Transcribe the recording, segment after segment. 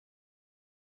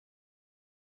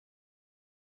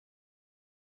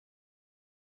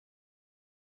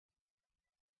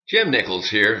Jim Nichols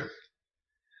here.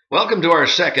 Welcome to our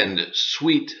second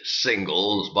Sweet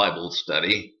Singles Bible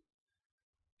study.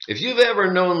 If you've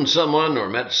ever known someone or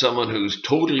met someone who's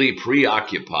totally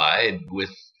preoccupied with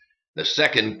the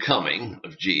second coming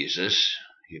of Jesus,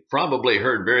 you've probably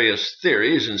heard various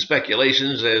theories and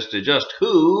speculations as to just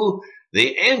who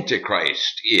the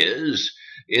Antichrist is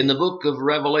in the book of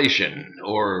Revelation,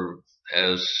 or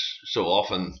as so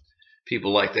often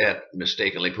people like that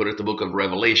mistakenly put it, the book of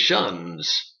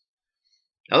Revelations.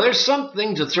 Now, there's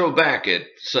something to throw back at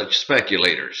such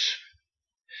speculators.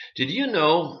 Did you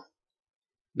know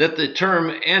that the term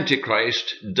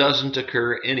Antichrist doesn't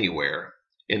occur anywhere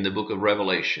in the book of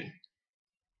Revelation?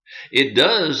 It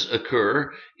does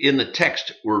occur in the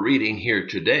text we're reading here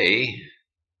today,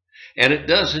 and it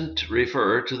doesn't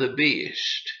refer to the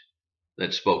beast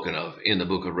that's spoken of in the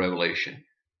book of Revelation.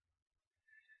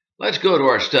 Let's go to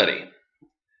our study.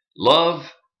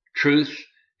 Love, Truth,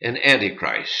 and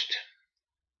Antichrist.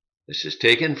 This is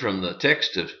taken from the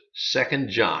text of 2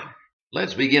 John.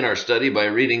 Let's begin our study by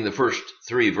reading the first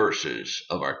 3 verses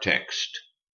of our text.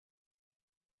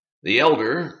 The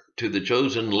elder to the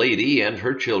chosen lady and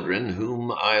her children,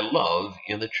 whom I love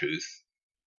in the truth,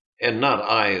 and not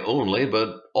I only,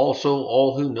 but also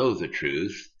all who know the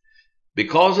truth,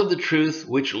 because of the truth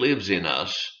which lives in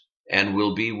us and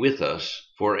will be with us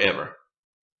forever.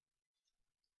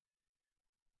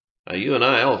 Now, you and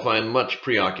I will find much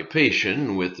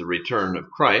preoccupation with the return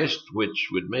of Christ, which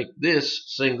would make this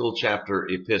single chapter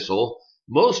epistle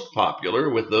most popular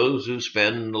with those who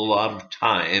spend a lot of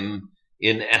time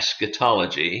in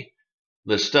eschatology,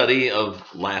 the study of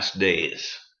last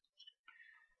days.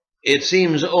 It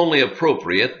seems only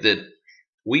appropriate that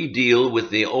we deal with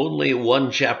the only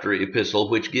one chapter epistle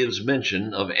which gives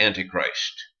mention of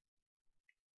Antichrist.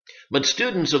 But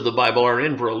students of the Bible are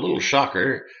in for a little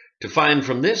shocker to find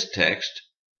from this text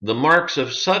the marks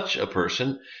of such a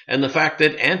person and the fact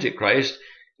that Antichrist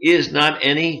is not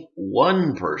any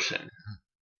one person,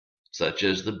 such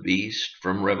as the beast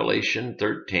from Revelation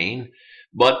 13,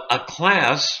 but a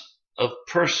class of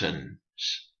persons.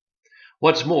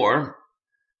 What's more,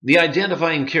 the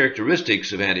identifying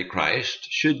characteristics of Antichrist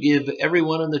should give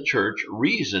everyone in the church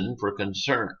reason for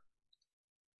concern.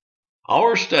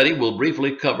 Our study will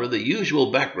briefly cover the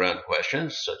usual background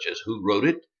questions, such as who wrote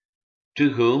it,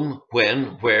 to whom,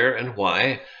 when, where, and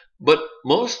why, but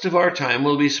most of our time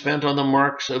will be spent on the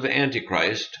marks of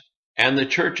Antichrist and the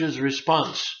church's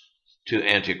response to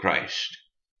Antichrist.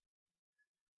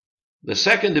 The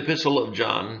second epistle of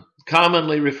John,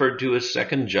 commonly referred to as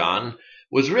 2 John,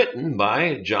 was written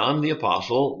by John the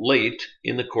Apostle late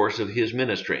in the course of his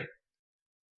ministry.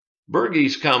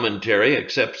 Berge's commentary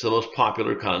accepts the most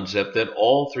popular concept that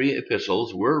all 3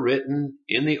 epistles were written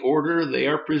in the order they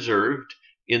are preserved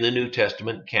in the New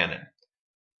Testament canon.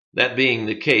 That being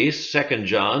the case, 2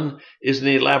 John is an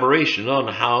elaboration on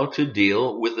how to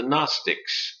deal with the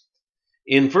Gnostics.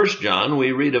 In 1 John,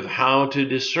 we read of how to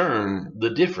discern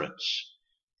the difference.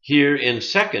 Here in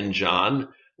 2 John,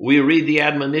 we read the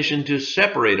admonition to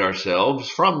separate ourselves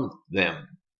from them.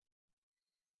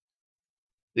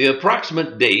 The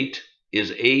approximate date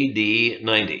is AD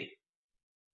 90.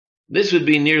 This would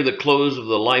be near the close of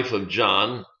the life of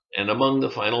John and among the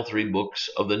final 3 books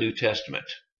of the New Testament.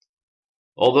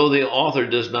 Although the author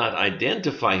does not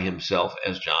identify himself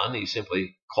as John, he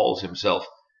simply calls himself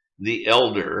the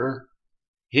elder,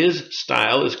 his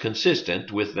style is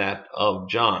consistent with that of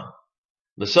John.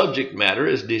 The subject matter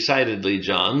is decidedly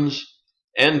John's,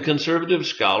 and conservative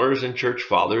scholars and church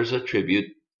fathers attribute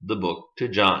the book to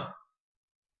John.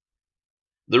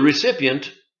 The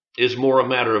recipient is more a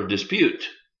matter of dispute.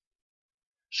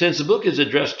 Since the book is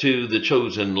addressed to the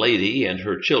chosen lady and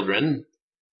her children,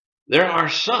 there are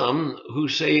some who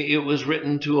say it was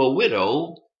written to a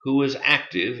widow who was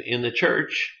active in the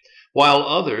church, while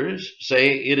others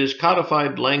say it is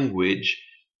codified language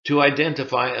to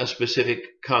identify a specific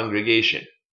congregation.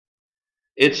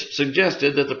 It's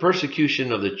suggested that the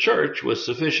persecution of the church was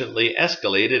sufficiently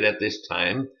escalated at this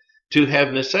time to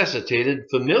have necessitated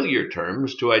familiar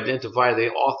terms to identify the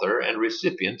author and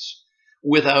recipients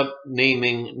without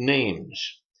naming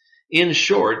names. In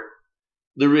short,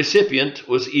 the recipient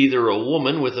was either a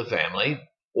woman with a family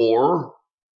or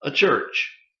a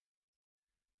church.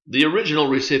 The original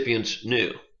recipients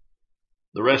knew.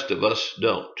 The rest of us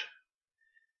don't.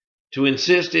 To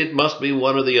insist it must be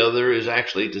one or the other is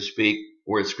actually to speak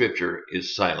where Scripture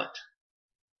is silent.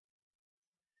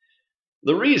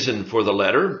 The reason for the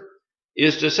letter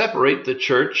is to separate the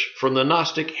church from the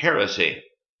Gnostic heresy.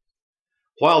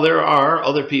 While there are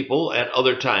other people at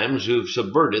other times who've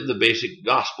subverted the basic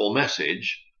gospel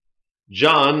message,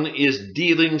 John is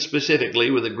dealing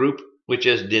specifically with a group which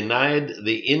has denied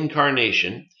the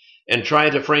incarnation and try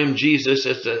to frame Jesus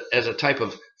as a type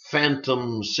of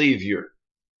phantom savior.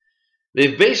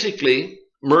 They've basically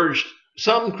merged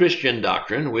some Christian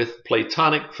doctrine with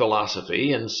Platonic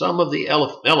philosophy and some of the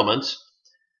elements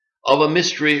of a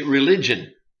mystery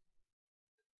religion.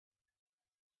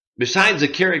 Besides a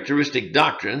characteristic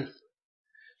doctrine,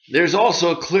 there's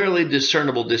also a clearly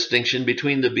discernible distinction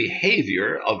between the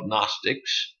behavior of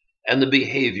Gnostics and the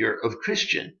behavior of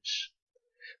Christians.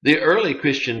 The early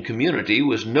Christian community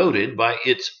was noted by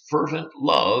its fervent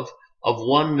love of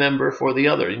one member for the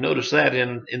other. You notice that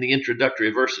in the introductory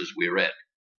verses we read.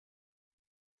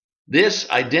 This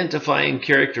identifying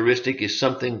characteristic is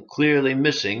something clearly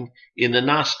missing in the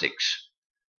Gnostics.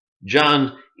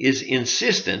 John is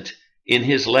insistent in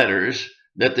his letters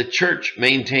that the church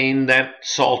maintain that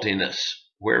saltiness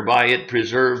whereby it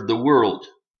preserved the world.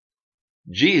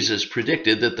 Jesus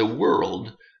predicted that the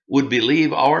world would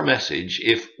believe our message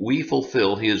if we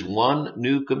fulfill his one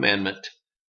new commandment,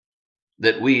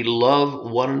 that we love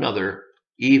one another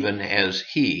even as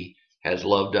he has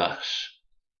loved us.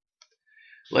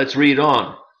 Let's read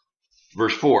on.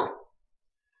 Verse 4.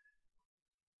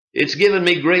 It's given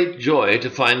me great joy to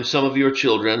find some of your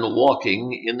children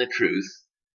walking in the truth,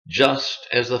 just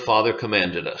as the Father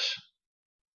commanded us.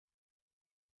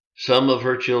 Some of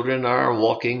her children are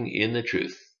walking in the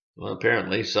truth. Well,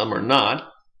 apparently some are not.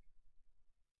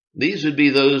 These would be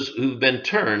those who've been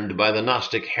turned by the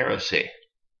Gnostic heresy.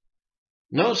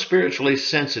 No spiritually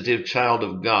sensitive child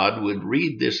of God would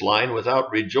read this line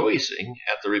without rejoicing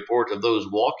at the report of those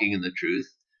walking in the truth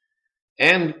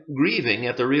and grieving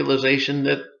at the realization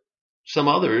that some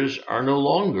others are no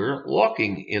longer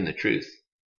walking in the truth.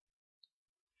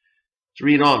 Let's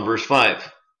read on, verse 5.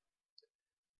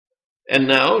 And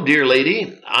now, dear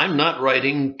lady, I'm not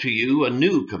writing to you a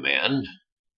new command,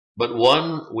 but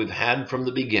one we've had from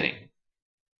the beginning.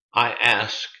 I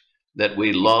ask that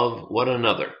we love one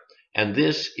another. And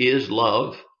this is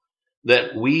love,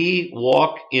 that we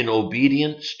walk in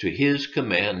obedience to his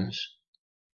commands.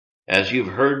 As you've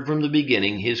heard from the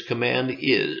beginning, his command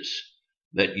is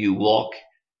that you walk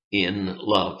in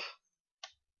love.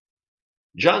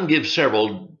 John gives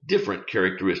several different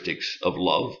characteristics of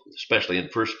love, especially in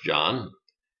 1 John.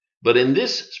 But in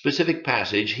this specific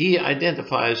passage, he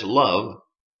identifies love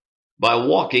by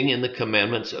walking in the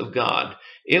commandments of God.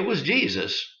 It was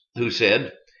Jesus who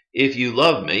said, "If you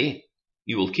love me,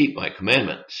 you will keep my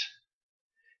commandments."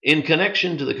 In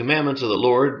connection to the commandments of the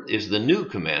Lord is the new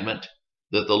commandment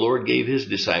that the Lord gave his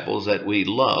disciples, that we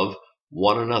love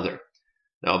one another.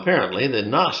 Now, apparently, the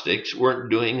Gnostics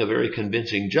weren't doing a very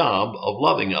convincing job of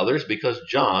loving others, because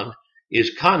John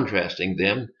is contrasting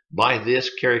them by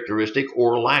this characteristic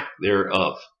or lack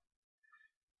thereof.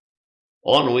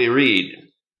 On we read,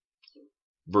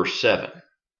 verse 7.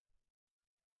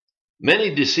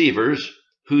 Many deceivers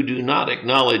who do not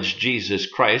acknowledge Jesus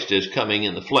Christ as coming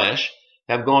in the flesh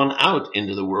have gone out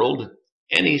into the world.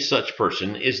 Any such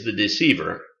person is the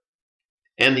deceiver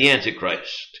and the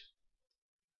Antichrist.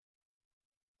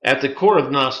 At the core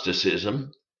of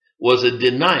Gnosticism was a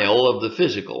denial of the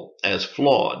physical as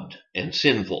flawed and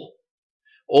sinful.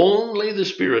 Only the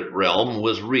spirit realm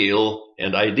was real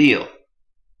and ideal.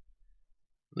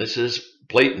 This is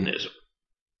Platonism.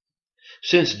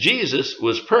 Since Jesus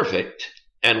was perfect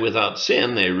and without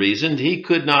sin, they reasoned, he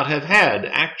could not have had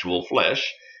actual flesh.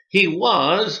 He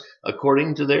was,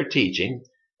 according to their teaching,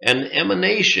 an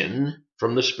emanation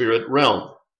from the spirit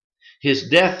realm. His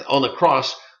death on the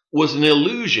cross was an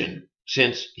illusion,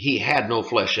 since he had no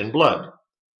flesh and blood.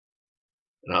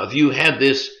 Now, if you had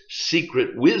this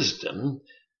secret wisdom,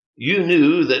 you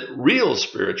knew that real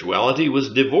spirituality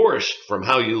was divorced from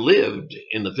how you lived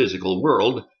in the physical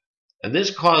world, and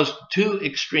this caused two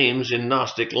extremes in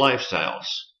Gnostic lifestyles: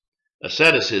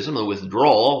 asceticism, the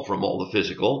withdrawal from all the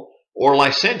physical, or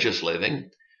licentious living,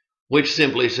 which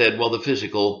simply said, well, the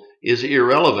physical is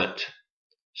irrelevant,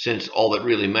 since all that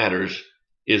really matters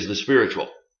is the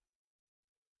spiritual.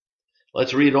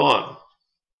 Let's read on,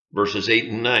 verses 8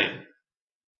 and 9.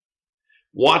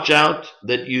 Watch out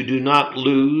that you do not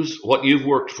lose what you've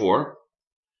worked for,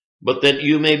 but that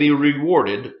you may be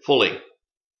rewarded fully.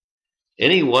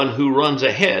 Anyone who runs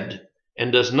ahead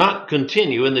and does not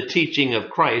continue in the teaching of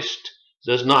Christ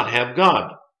does not have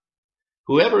God.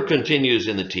 Whoever continues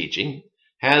in the teaching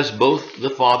has both the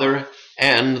Father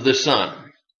and the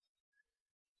Son.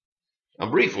 Now,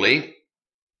 briefly,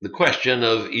 the question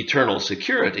of eternal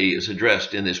security is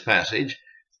addressed in this passage,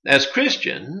 as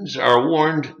Christians are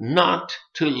warned not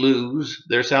to lose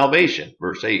their salvation.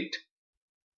 Verse 8.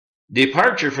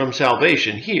 Departure from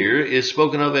salvation here is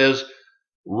spoken of as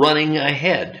running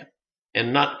ahead.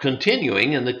 and not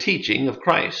continuing in the teaching of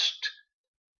Christ.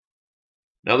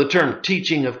 Now, the term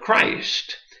teaching of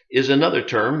Christ is another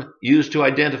term used to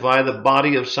identify the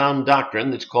body of sound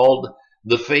doctrine that's called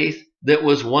the faith that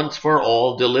was once for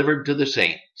all delivered to the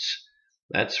saints.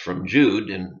 That's from Jude,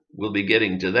 and we'll be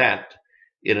getting to that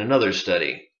in another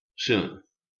study soon.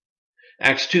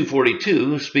 Acts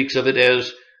 2:42 speaks of it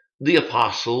as the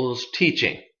apostles'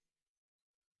 teaching.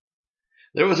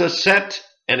 There was a set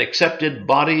and accepted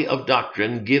body of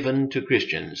doctrine given to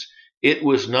Christians. It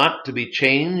was not to be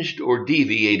changed or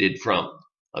deviated from,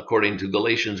 according to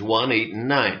Galatians 1:8 and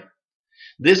 9.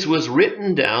 This was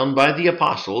written down by the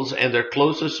apostles and their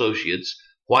close associates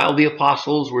while the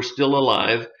apostles were still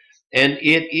alive, and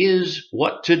it is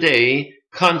what today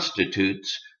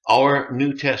constitutes our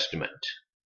New Testament.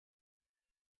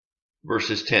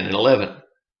 Verses 10 and 11.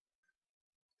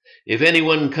 If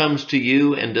anyone comes to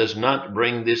you and does not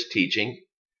bring this teaching,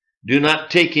 do not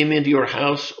take him into your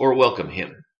house or welcome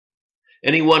him.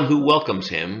 Anyone who welcomes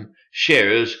him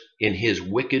shares in his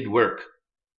wicked work.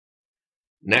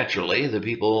 Naturally, the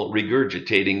people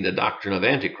regurgitating the doctrine of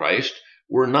Antichrist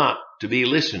were not to be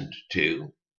listened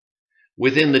to.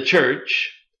 Within the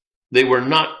church, they were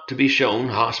not to be shown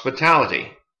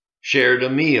hospitality, shared a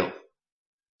meal,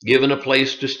 given a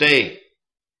place to stay.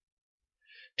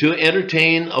 To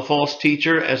entertain a false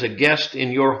teacher as a guest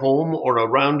in your home or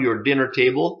around your dinner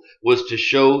table was to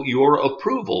show your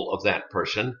approval of that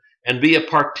person and be a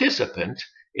participant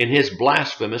in his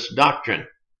blasphemous doctrine.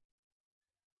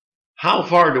 How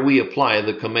far do we apply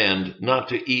the command not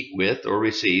to eat with or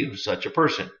receive such a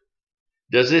person?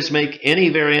 Does this make any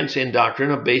variance in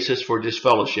doctrine a basis for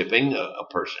disfellowshipping a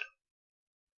person?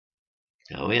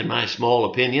 Now, in my small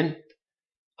opinion,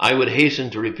 I would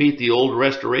hasten to repeat the old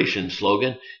Restoration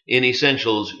slogan, in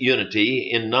essentials,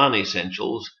 unity; in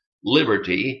non-essentials,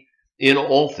 liberty; in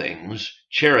all things,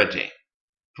 charity.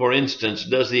 For instance,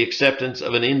 does the acceptance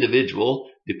of an individual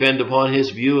depend upon his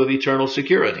view of eternal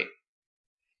security?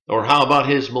 Or how about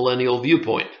his millennial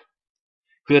viewpoint?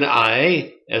 Could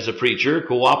I, as a preacher,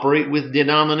 cooperate with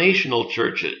denominational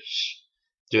churches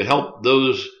to help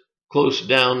them close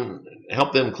down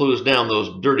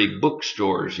those dirty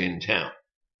bookstores in town?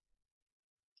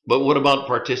 But what about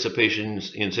participation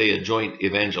in, say, a joint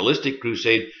evangelistic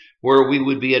crusade where we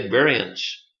would be at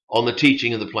variance on the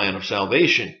teaching of the plan of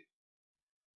salvation?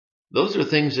 Those are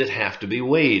things that have to be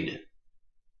weighed.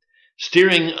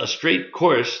 Steering a straight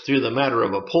course through the matter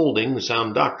of upholding the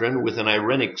sound doctrine with an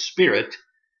irenic spirit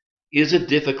is a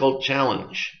difficult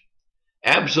challenge.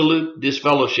 Absolute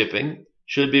disfellowshipping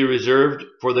should be reserved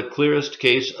for the clearest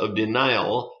case of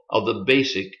denial of the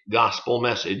basic gospel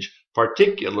message,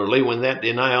 particularly when that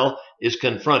denial is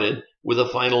confronted with a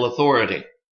final authority.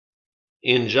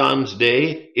 In John's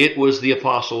day, it was the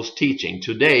apostles' teaching.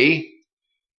 Today,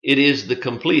 it is the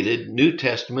completed New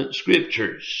Testament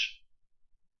scriptures.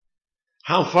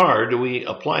 How far do we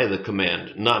apply the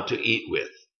command not to eat with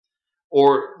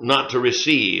or not to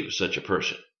receive such a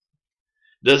person?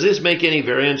 Does this make any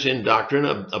variance in doctrine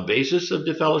a basis of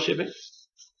defellowshipping?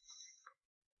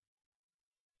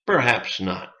 Perhaps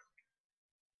not.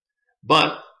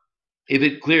 But if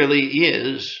it clearly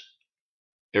is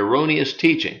erroneous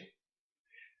teaching,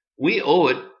 we owe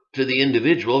it to the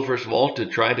individual, first of all, to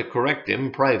try to correct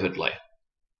him privately.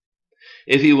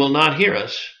 If he will not hear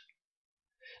us,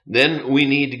 then we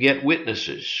need to get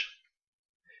witnesses.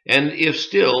 And if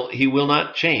still he will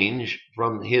not change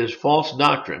from his false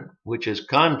doctrine, which is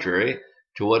contrary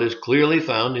to what is clearly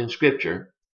found in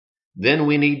Scripture, then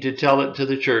we need to tell it to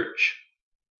the church.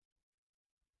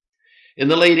 In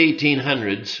the late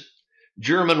 1800s,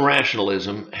 German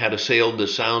rationalism had assailed the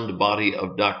sound body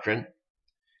of doctrine,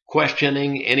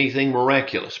 questioning anything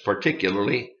miraculous,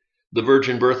 particularly the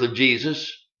virgin birth of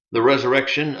Jesus, the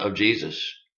resurrection of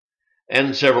Jesus,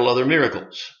 and several other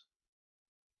miracles.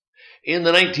 In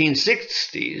the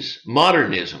 1960s,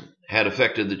 modernism had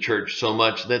affected the church so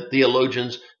much that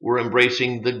theologians were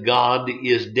embracing the God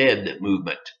is dead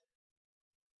movement.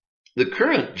 The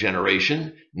current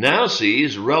generation now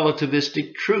sees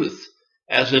relativistic truth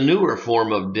as a newer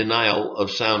form of denial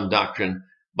of sound doctrine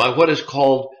by what is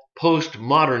called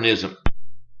postmodernism.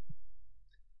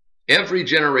 Every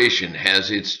generation has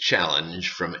its challenge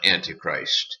from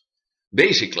Antichrist.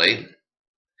 Basically,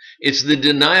 it's the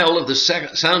denial of the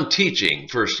sound teaching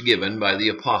first given by the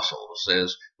apostles,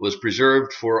 as was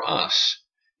preserved for us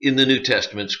in the New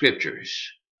Testament scriptures.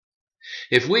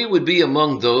 If we would be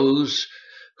among those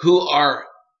who are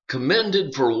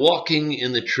commended for walking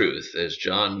in the truth, as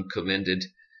John commended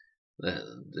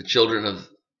the children of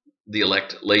the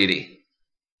elect lady,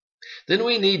 then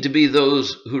we need to be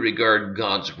those who regard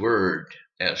God's word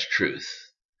as truth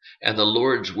and the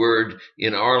Lord's word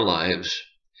in our lives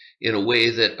in a way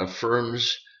that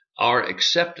affirms our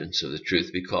acceptance of the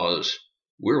truth because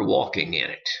we're walking in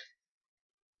it.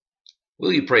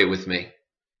 Will you pray with me?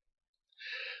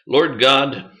 Lord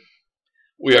God,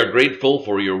 we are grateful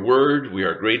for your word. We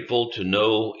are grateful to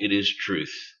know it is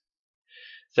truth.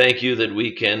 Thank you that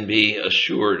we can be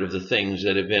assured of the things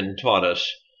that have been taught us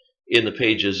in the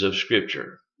pages of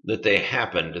Scripture, that they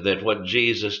happened, that what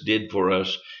Jesus did for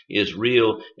us is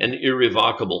real and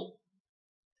irrevocable.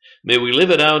 May we live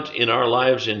it out in our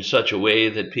lives in such a way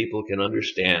that people can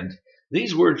understand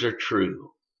these words are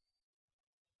true.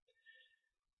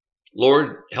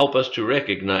 Lord, help us to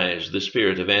recognize the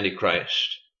spirit of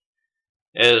Antichrist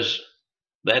as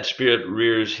that spirit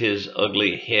rears his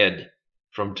ugly head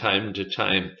from time to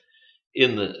time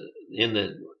in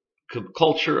the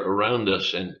culture around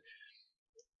us and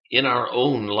in our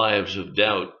own lives of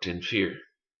doubt and fear.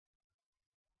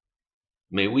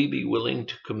 May we be willing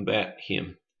to combat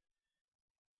him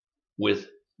with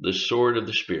the sword of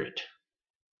the Spirit.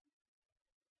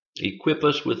 Equip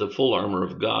us with the full armor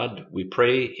of God, we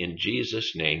pray in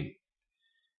Jesus' name.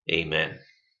 Amen.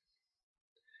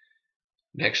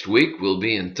 Next week we'll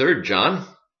be in 3 John.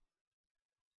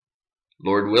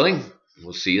 Lord willing,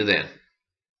 we'll see you then.